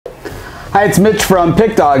Hi, it's Mitch from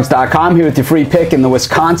PickDawgz.com here with your free pick in the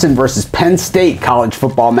Wisconsin versus Penn State college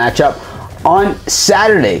football matchup on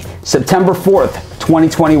Saturday, September 4th,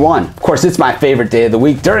 2021. Of course, it's my favorite day of the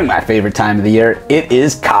week during my favorite time of the year. It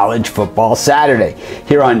is College Football Saturday.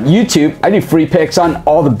 Here on YouTube, I do free picks on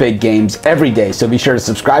all the big games every day, so be sure to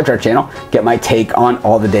subscribe to our channel, get my take on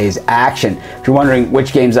all the day's action. If you're wondering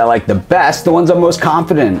which games I like the best, the ones I'm most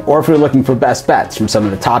confident in, or if you're looking for best bets from some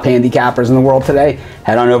of the top handicappers in the world today,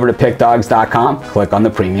 head on over to PickDawgz.com, click on the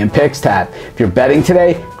Premium Picks tab. If you're betting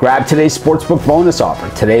today, grab today's Sportsbook bonus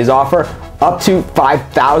offer. Today's offer, up to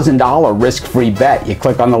 $5,000 risk-free bet. You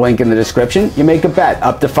click on the link in the description, you make a bet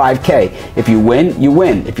up to $5K. If you win, you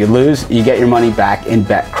win. If you lose, you get your money back in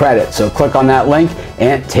bet credit. So click on that link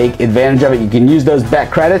and take advantage of it. You can use those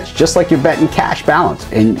bet credits just like you're betting cash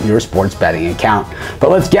balance in your sports betting account. But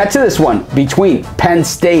let's get to this one between Penn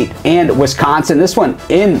State and Wisconsin. This one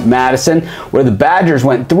in Madison, where the Badgers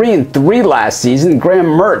went 3-3 last season. Graham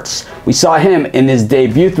Mertz, we saw him in his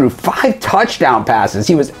debut, threw 5 touchdown passes.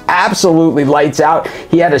 He was absolutely lights out.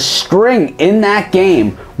 He had a string in that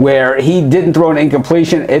game where he didn't throw an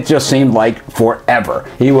incompletion. It just seemed like forever.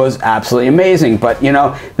 He was absolutely amazing. But,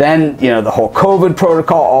 then, the whole COVID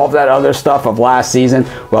protocol, all of that other stuff of last season,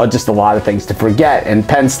 well, just a lot of things to forget. And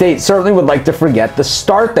Penn State certainly would like to forget the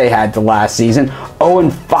start they had to last season.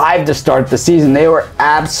 0-5 to start the season. They were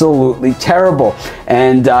absolutely terrible.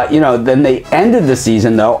 And, then they ended the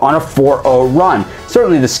season, though, on a 4-0 run.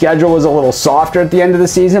 Certainly the schedule was a little softer at the end of the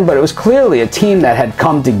season, but it was clearly a team that had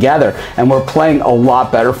come together and were playing a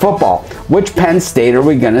lot better football. Which Penn State are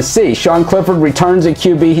we going to see? Sean Clifford returns at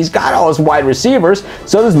QB. He's got all his wide receivers.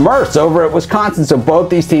 So does Mertz over at Wisconsin. So both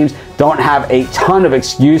these teams don't have a ton of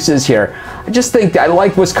excuses here. I just think I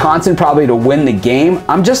like Wisconsin probably to win the game.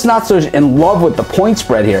 I'm just not so in love with the point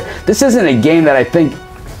spread here. This isn't a game that I think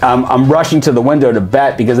I'm rushing to the window to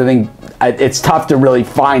bet, because I think it's tough to really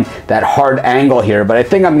find that hard angle here, but I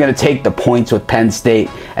think I'm going to take the points with Penn State,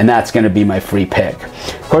 and that's going to be my free pick.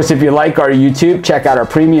 Of course, if you like our YouTube, check out our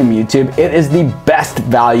premium YouTube. It is the best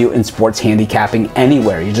value in sports handicapping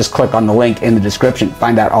anywhere. You just click on the link in the description,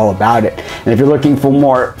 find out all about it. And if you're looking for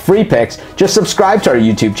more free picks, just subscribe to our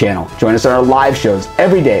YouTube channel. Join us on our live shows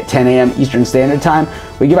every day at 10 a.m. Eastern Standard Time.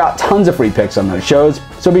 We give out tons of free picks on those shows,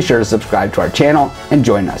 so be sure to subscribe to our channel and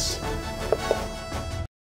join us.